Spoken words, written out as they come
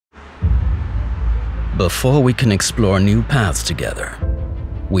Before we can explore new paths together,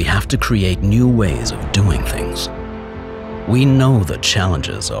 we have to create new ways of doing things. We know the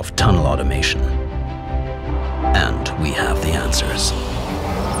challenges of tunnel automation, and we have the answers.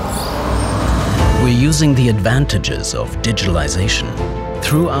 We're using the advantages of digitalization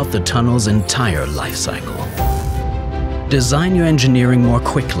throughout the tunnel's entire life cycle. Design your engineering more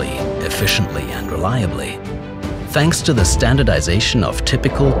quickly, efficiently, and reliably, thanks to the standardization of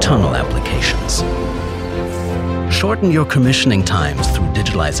typical tunnel applications. Shorten your commissioning times through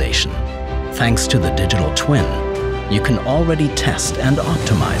digitalization. Thanks to the digital twin, you can already test and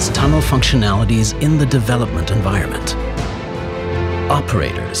optimize tunnel functionalities in the development environment.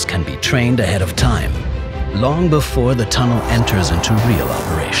 Operators can be trained ahead of time, long before the tunnel enters into real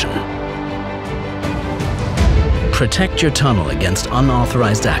operation. Protect your tunnel against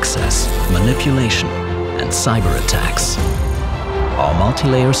unauthorized access, manipulation, and cyberattacks. Our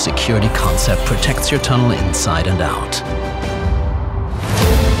multi-layer security concept protects your tunnel inside and out.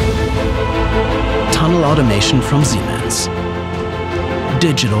 Tunnel automation from Siemens.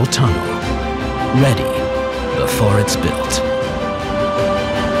 Digital tunnel. Ready before it's built.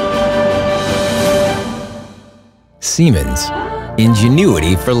 Siemens.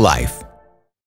 Ingenuity for life.